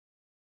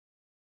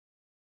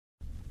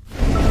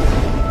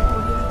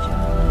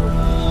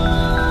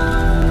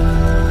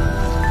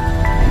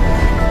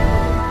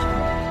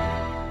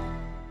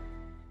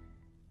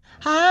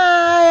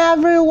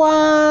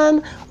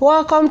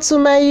Welcome to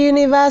my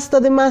universe, to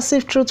the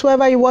massive truth.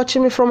 Wherever you're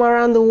watching me from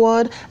around the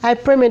world, I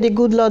pray may the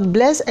good Lord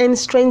bless and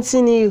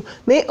strengthen you.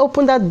 May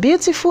open that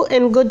beautiful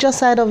and gorgeous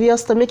side of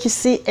yours to make you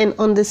see and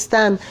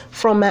understand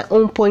from my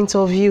own point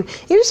of view.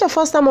 If it's your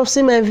first time of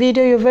seeing my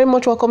video, you're very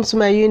much welcome to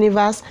my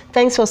universe.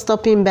 Thanks for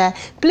stopping by.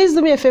 Please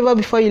do me a favor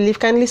before you leave.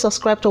 Kindly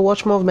subscribe to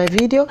watch more of my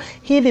video.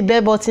 Hit the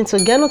bell button to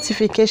get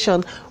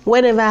notification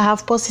whenever I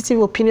have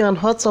positive opinion on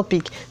hot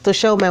topic to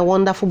share with my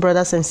wonderful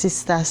brothers and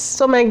sisters.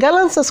 So my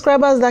gallant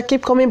subscribers that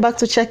keep coming back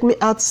to check me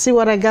out to see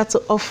what I got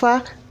to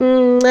offer,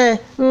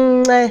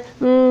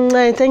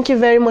 thank you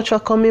very much for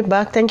coming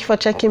back. Thank you for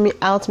checking me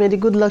out. May the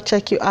good luck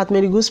check you out.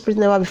 May the good spirit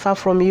never be far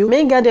from you.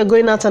 May God, you're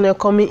going out and you're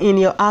coming in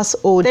your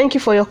household. Thank you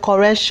for your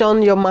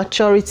correction, your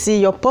maturity,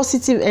 your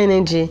positive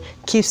energy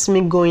keeps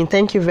me going.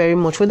 Thank you very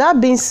much. With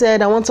that being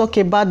said, I want to talk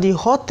about the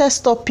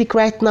hottest topic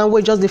right now,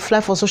 which just the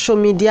fly for social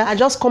media. I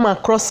just come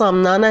across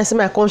some now and I say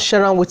I can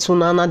share them with you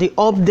now. The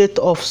update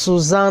of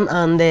Susan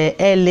and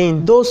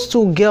Helen. Those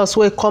two girls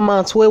will come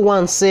out where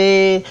one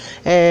say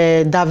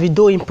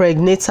Davido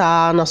impregnate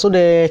her and so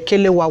the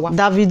Kelewawa.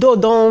 Davido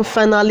don't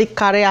finally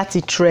carry out the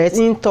threat.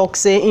 In talk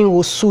say he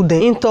will sue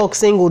them. In talk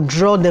say he will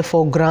draw them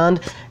for grand.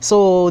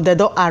 So they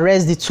don't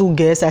arrest the two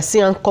girls. I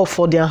see them call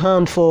for their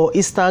hand for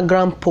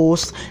Instagram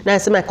post. Now I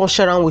say I can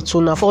share them with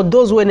you now. For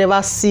those who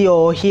never see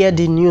or hear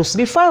the news,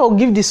 before I will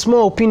give the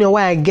small opinion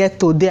where I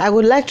get today, I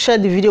would like to share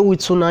the video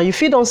with you now. You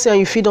feel don't see,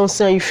 you feel don't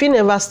see, you feel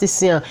never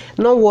see.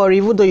 No worry,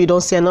 even though you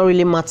don't see, it not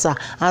really matter.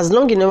 As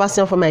long as you never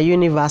see from my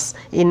universe,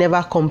 it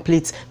never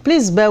complete.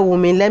 Please bear with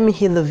me. Let me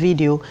hear the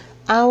video.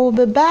 I will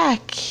be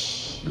back.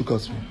 Look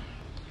at me.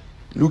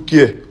 Look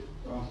here.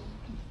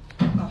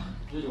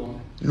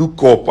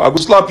 Look up. I will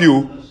slap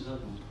you.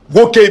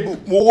 Okay,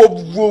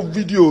 what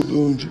video?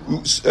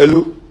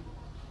 Hello.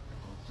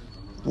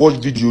 Watch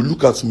video.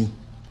 Look at me.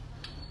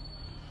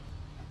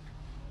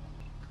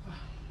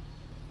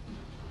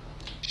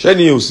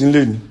 Shani you sin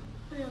leni.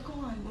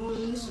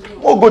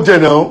 Oh, go there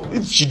now.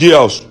 If she dey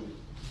house,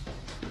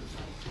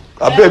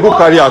 I beg go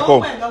carry her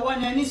come.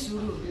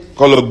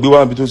 Call up,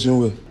 go and be to sin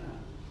we.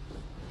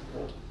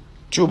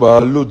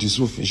 Chioma load the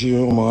Sophy. She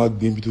ma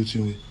gbé bí tó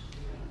tin we.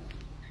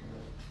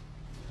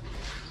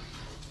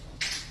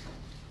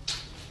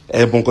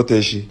 Bon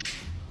kote she.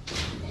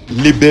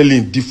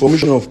 Labeling,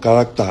 deformation of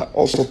character,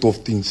 all sort of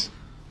things.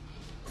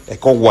 E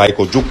kon wa e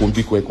kon joko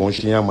nbi ko e kon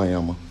se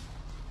yama.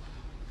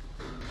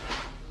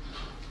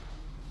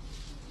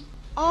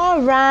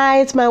 All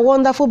right, my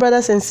wonderful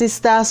brothers and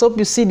sisters, hope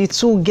you see the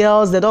two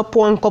girls. They don't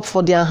pour one cup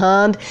for their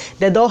hand.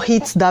 They don't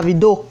hit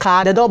Davido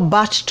car. They don't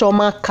bash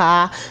Chioma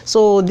car.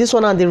 So this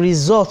one are the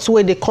results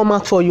where they come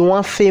out for you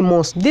want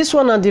famous. This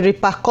one are the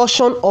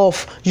repercussion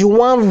of you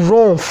want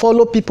run,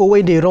 follow people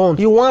where they run.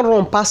 You want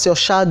run past your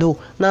shadow.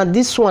 Now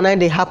this one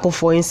they happen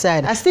for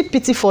inside. I still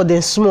pity for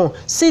them small.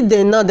 See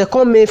them now, they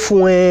come make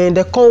when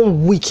they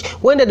come weak.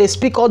 When they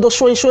speak all those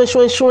showing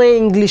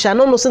English. I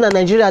don't know say that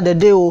Nigeria they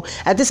do.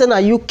 I think say na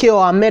UK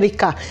or America.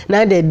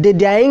 Now they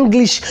are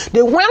English.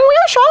 They now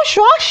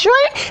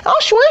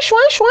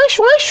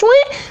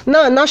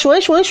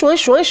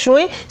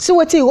see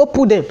what you go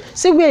put them.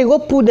 See where you go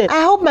put them.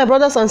 I hope my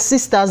brothers and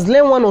sisters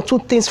learn one or two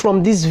things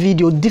from this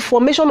video.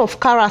 Deformation of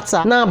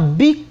character. Now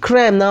big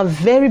crime. Now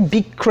very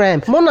big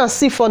crime. Mona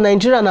see for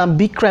Nigeria now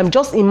big crime.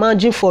 Just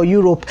imagine for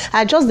Europe.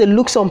 I just they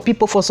look some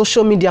people for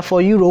social media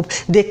for Europe.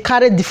 They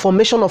carry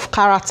deformation of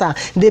character.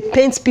 They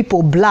paint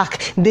people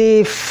black.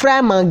 They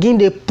fry magin.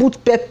 They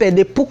put pepper.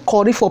 They put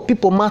curry for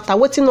people matter.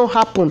 What not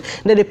happen?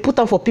 Then they put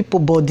them for people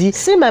body.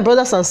 See my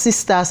brothers and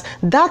sisters,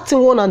 that thing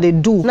one and they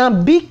do. Now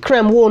big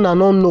crime one and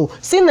don't know.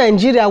 See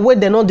Nigeria where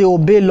they know they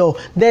obey law.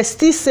 They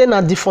still say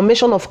na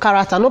deformation of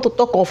character, not to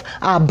talk of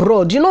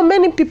abroad. You know,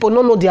 many people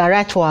don't know their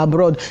right for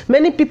abroad.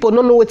 Many people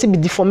don't know what to be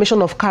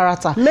deformation of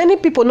character. Many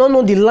people don't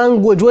know the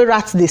language where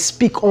rats they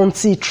speak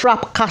until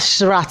trap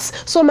cash rats.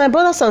 So my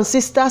brothers and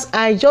sisters,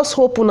 I just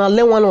hope una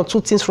learn one or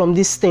two things from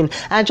this thing.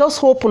 I just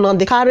hope una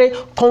they carry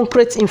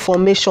concrete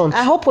information.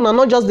 I hope una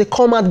not just they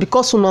come out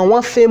because una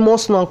want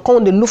famous, una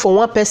come they look for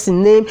one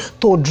person name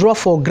to draw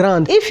for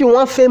grand. If you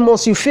want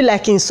famous, you feel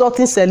like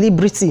insulting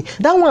celebrity.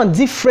 That one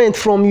different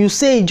from you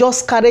say he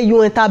just carry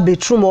you enter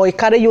bedroom or he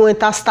carry you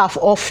enter staff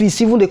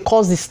office, even they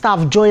cause the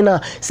staff joiner,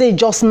 say he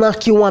just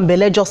knock you one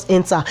belle just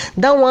enter.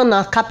 That one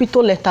a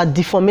capital letter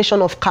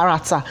deformation of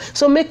character.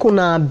 So make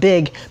una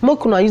beg,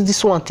 make una use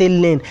this one till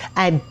learn.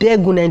 I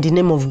beg una in the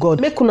name of God.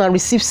 Make una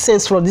receive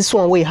sense from this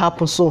one where it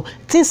happen. So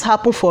things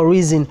happen for a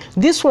reason.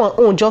 This one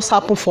won't just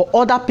happen for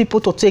other people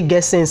to take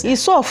get sense.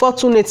 It's so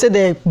unfortunate say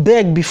they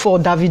beg before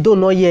Davido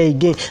not here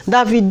again.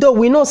 Davido,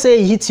 we know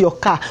say he hit your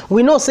car.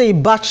 We know say he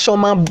bat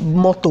Chioma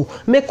motor.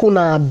 Make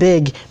una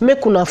beg.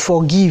 Make una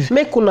forgive.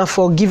 Make una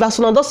forgive. As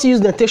una just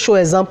use the take show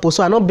example.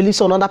 So I don't believe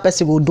so another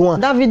person go do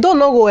one. Davido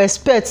not go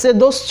expect say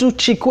those two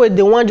chick where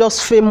they want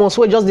just famous,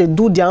 where just they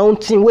do their own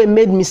thing, where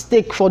made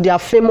mistake for their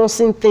famous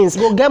things.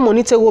 Go get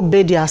money to go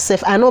pay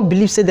themselves. I don't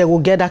believe say they will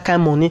get that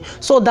kind of money.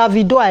 So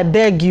Davido, I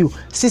beg you.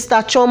 Sister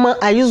Chioma,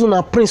 I use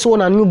una prince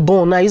one a new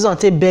born. Now use am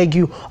take beg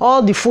you.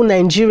 All the full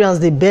Nigerians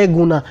they beg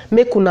una,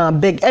 make una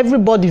beg.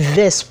 Everybody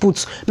verse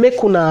put,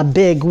 make una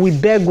beg. We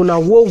beg una,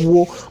 whoa.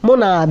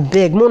 Mona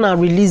beg, mona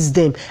release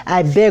them.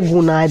 I beg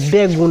una.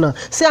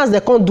 See as they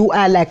can't do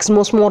I like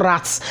small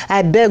rats.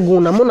 I beg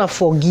una, mona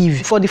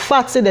forgive. For the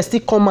fact say they still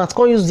come out,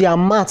 can't use their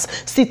mouths,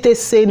 still they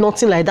say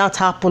nothing like that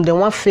happened. They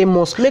want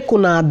famous. Make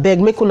una beg,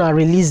 make una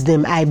release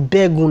them. I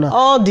beg una.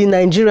 All the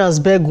Nigerians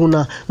beg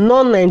una.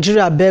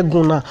 Non-Nigeria beg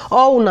una.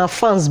 All una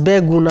fans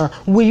beg una.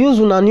 We use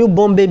una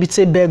newborn baby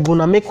to beg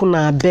una. Make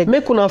una beg.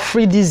 Make una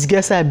free these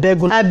girls. I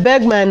beg una. I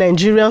beg my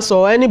Nigerians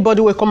or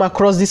anybody will come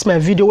across this my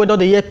video, whether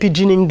they hear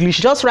pidgin English,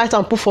 just write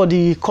and put for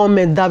the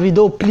comment,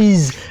 Davido,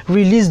 please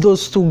release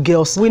those two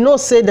girls. We know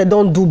say they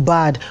don't do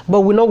bad,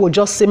 but we know go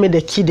just say make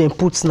the kid and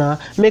put now.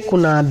 Make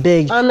una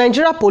beg. And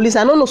Nigeria police,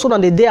 I don't know so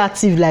that they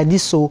active like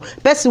this, so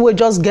person will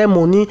just get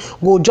money,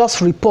 go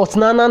just report.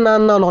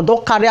 No,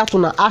 don't carry out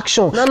on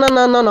action.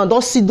 No,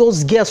 don't see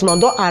those girls, no,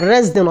 don't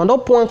arrest them, no,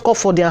 don't put one call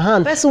for their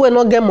hand. Person will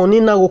not get money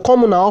now, go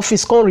come in our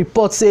office, come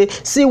report, say,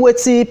 see what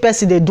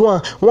person they do.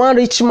 One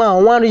rich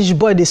man, one rich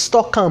boy, they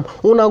stock him.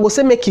 Una go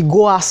say make it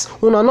go ass.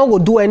 Una not go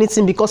do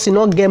anything because he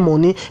not get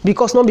money,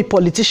 because not be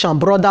politician,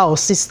 brother or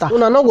sister.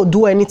 Una not go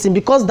do anything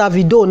because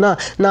Davido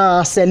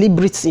na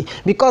celebrity,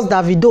 because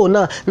Davido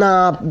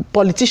na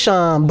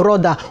politician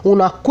brother.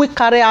 Una quick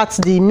carry out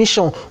the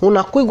mission.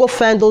 Una quick go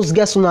find those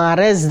girls, una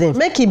arrest them.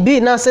 Make it be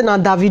now say na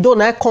Davido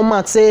na come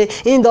out say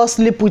he does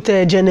sleep with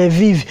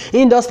Genevieve,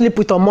 he does sleep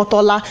with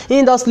Omotola,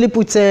 he does sleep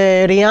with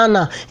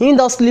Rihanna, he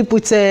does sleep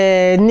with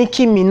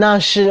Nicki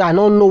Minaj. I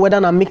don't know whether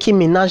na Nicki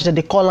Minaj that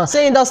they call her.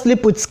 Say he does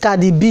sleep with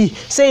Cardi B.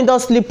 Say he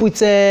does sleep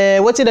with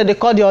what did they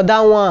call the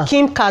other one?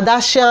 Kim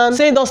Kardashian.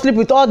 Say he does sleep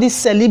with all these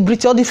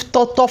celebrities, all these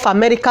tough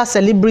America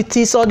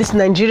celebrities, all these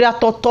Nigeria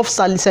tough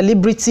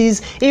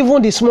celebrities,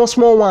 even the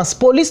small ones.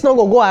 Police no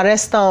go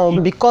arrest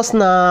them because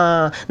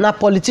na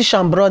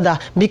politician brother,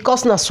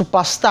 because na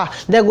superstar.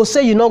 They go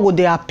say you no go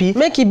dey happy.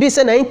 Make it be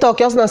say na him talk,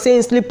 just na say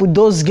he sleep with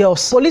those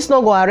girls. Police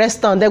no go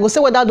arrest them. They go say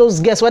whether those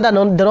girls, whether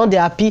they not dey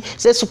happy,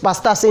 say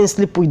superstar say he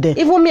sleep with them.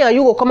 Even me and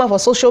you go come out for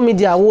social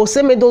media, we will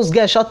say make those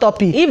girls shut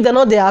up. If they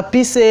not dey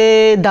happy,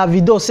 say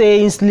Davido say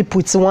he sleep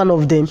with one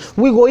of them,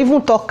 we go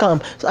even talk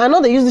calm. So I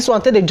know they use this one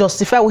until they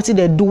justify what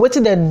they do. What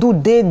they do,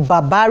 they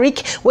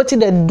barbaric. What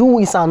they do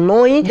is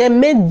annoying. They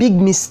made big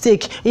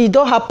mistake. It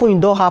don't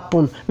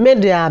happen. May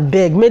they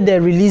beg. May they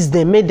release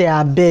them. May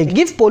they beg.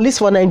 Give police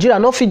for Nigeria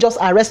not fit just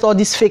arrest all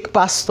these fake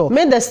pastor.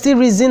 May they still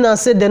reason and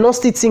say they not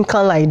still think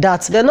like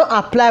that. They not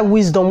apply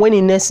wisdom when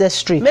it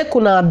necessary. Make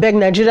una beg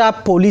Nigeria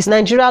police,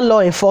 Nigeria law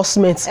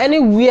enforcement.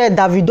 Anywhere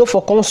Davido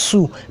for come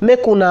sue,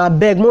 make una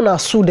beg. Mona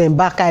sue them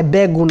back. I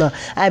beg una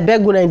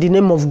in the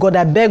name of God.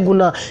 I beg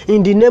una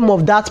in the name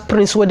of that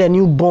prince where the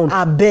newborn.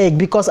 I beg,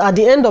 because at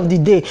the end of the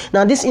day,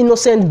 now this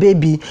innocent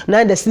baby,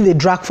 now they still they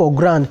drag for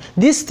ground.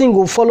 This thing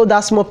will follow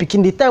that small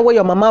pikin. The time where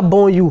your mama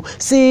born you,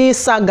 see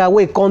saga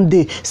where come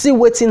dey, see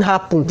wetin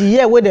happen. The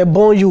year where they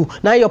born you,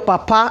 now your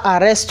papa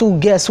arrest two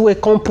girls where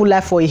come pull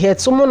life for your head.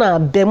 So mona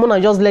beg, mona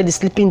just let the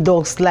sleeping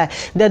dogs lie.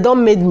 They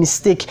don't made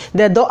mistake.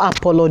 They don't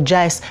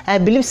apologize. I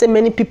believe so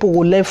many people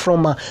will learn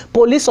from her.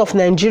 Police of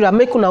Nigeria,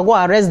 make una go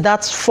arrest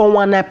that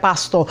 419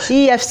 pastor.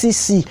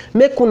 EFCC,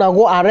 make una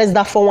go arrest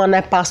that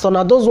 419 pastor.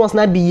 Now those ones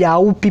not be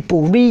Yahoo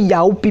people, real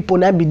Yahoo people.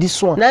 Not be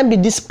this one. Not be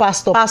this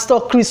pastor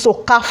Chris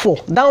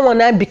Okafo. That one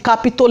not be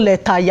capital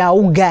letter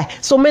Yahoo guy.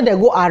 So make they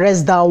go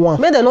arrest that one.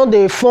 Make they know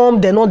they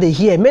form, they know they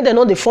hear. Make they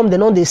know they form, they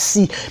know they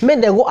see.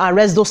 Make they go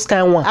arrest those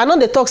kind one. I know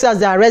they talk say as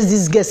they arrest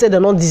these guys, say they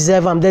don't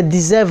deserve them. They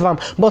deserve them.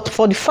 But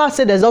for the fact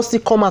say they just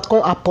still come out,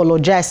 come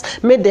apologize.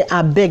 Make they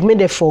beg, make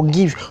they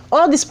forgive.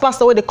 All these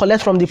pastor where they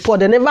collect from the poor,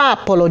 they never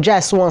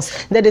apologize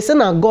once. Then they say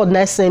na God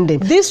na send them.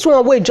 This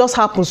one where it just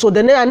happened. So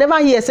then I never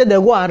hear say they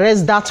go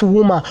arrest that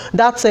woman.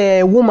 That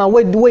woman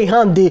where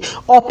hand they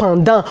up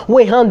and down,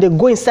 where hand they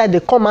go inside, they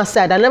come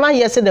outside. I never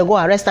hear say they go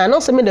arrest her. I know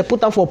say make they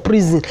put her for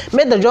prison.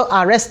 Make they just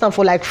arrest her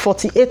for like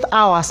 48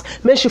 hours.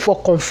 Make she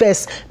for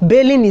confess.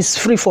 Bailing is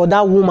free for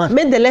that woman.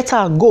 Make they let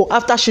her go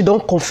after she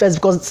don't confess,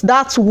 because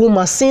that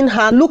woman seeing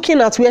her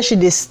looking at where she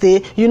dey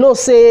stay, you know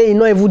say you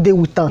know every day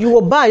with her. You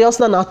will buy just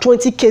now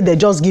 20k they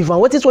just give her.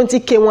 What is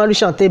 20k one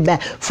rich and take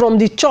back from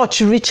the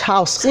church rich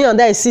house? See and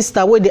that is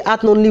sister where they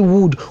add only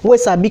wood, where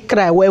sabi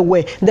cry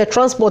where the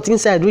transport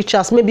inside rich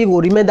house maybe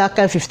will remain that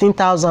kind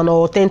 15,000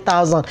 or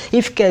 10,000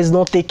 if care is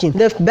not taken.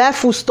 They buy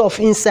food stuff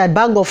inside,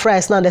 bag of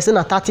rice now they say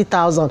na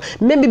 30,000.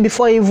 Maybe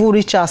before even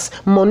reach us,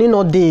 money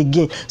not there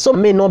again. So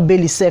may not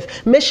bail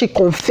herself. May she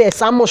confess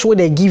how much will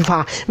they give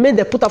her. May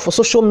they put her for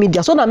social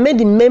media so that may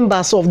the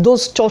members of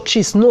those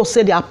churches know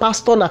say their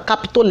pastor na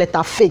capital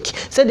letter fake,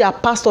 say their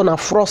pastor na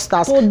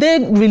fraudsters. So they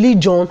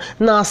religion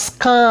na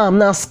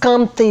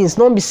scam things.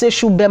 Don't be say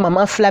should bear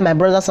mama fly my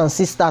brothers and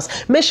sisters.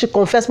 May she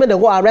confess. May they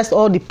go arrest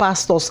all the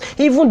pastors,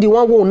 even the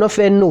one who will not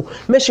fair know.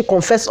 May she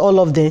confess all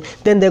of them.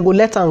 Then they go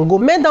let her go.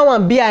 May that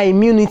one be her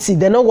immunity.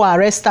 They not go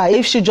arrest her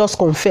if she just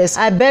confess.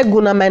 I beg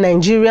una my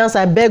Nigerians.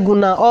 I beg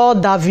una all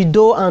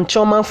Davido and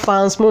Chioma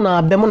fans.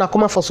 Mona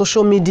come for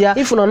social media.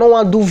 If una no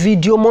want do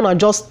video, mona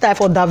just type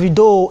for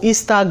Davido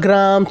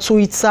Instagram, Instagram,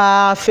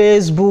 Twitter,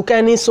 Facebook,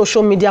 any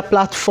social media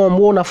platform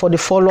una for the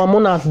follow am,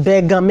 una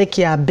beg and make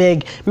you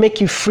beg,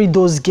 make you free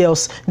those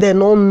girls. They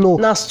don't know.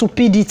 Now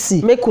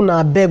stupidity. Make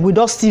una beg. We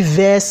don't still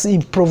vex,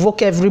 it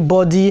provoke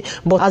everybody.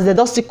 But as they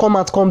don't still come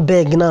out, come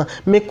beg now,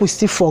 make we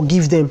still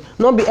forgive them.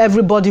 Not be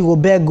everybody will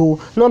beg,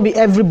 not be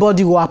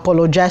everybody will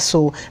apologize.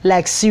 So,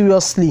 like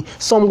seriously,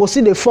 some go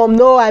see the form.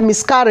 No, I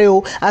miscarry.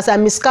 As I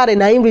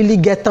miscarry, I ain't really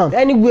get them.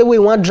 Anyway, we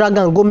want drag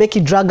and go, make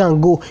it drag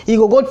and go. He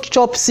go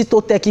chop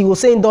Sitotech. He go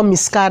say he don't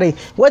miscarry.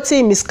 What say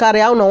he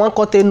miscarry? I don't know one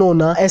cut no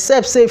na.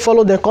 Except say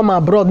follow them come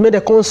abroad, make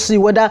them come see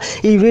whether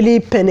he really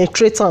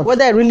penetrate them,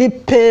 whether he really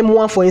pay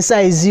one for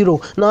inside is zero.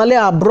 Now only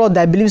abroad,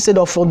 I believe say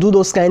for do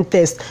those kind of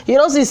tests. You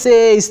know,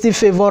 say he still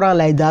favor am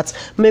like that.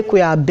 Make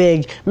we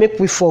beg, make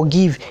we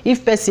forgive.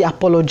 If person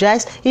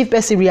apologize, if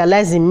person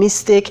realize the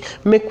mistake,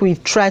 make we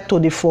try to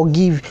dey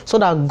forgive, so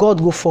that God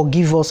go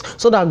forgive us,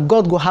 so that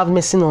God go have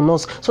mercy on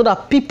us, so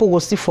that people will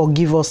still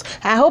forgive us.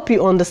 I hope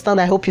you understand.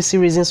 I hope you see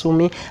reasons for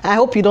me. I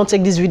hope you don't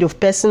take this video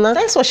personal.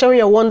 Thanks for sharing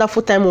your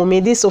wonderful time with me.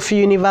 This is Sophy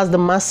Universe, the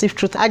massive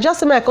truth. I just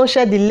say I can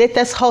share the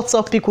latest hot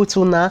topic with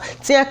you now.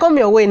 Till I come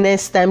your way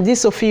next time. This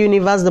is Sophy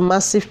Universe, the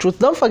massive truth.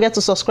 Don't forget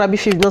to subscribe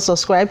if you've not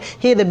subscribed.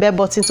 Hit the bell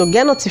button to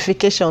get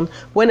notification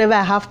whenever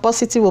I have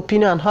positive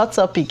opinion and hot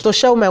topic to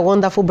share with my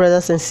wonderful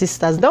brothers and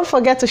sisters. Don't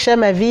forget to share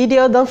my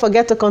video. Don't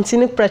forget to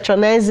continue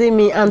patronizing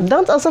me, and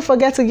don't also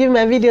forget to give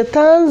my video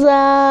thumbs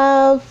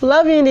up.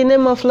 Love you in the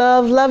name of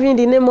love. Love you in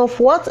the name of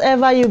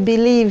whatever you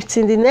believe.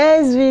 Till the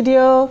next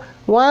video.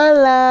 One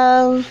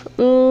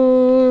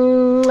love.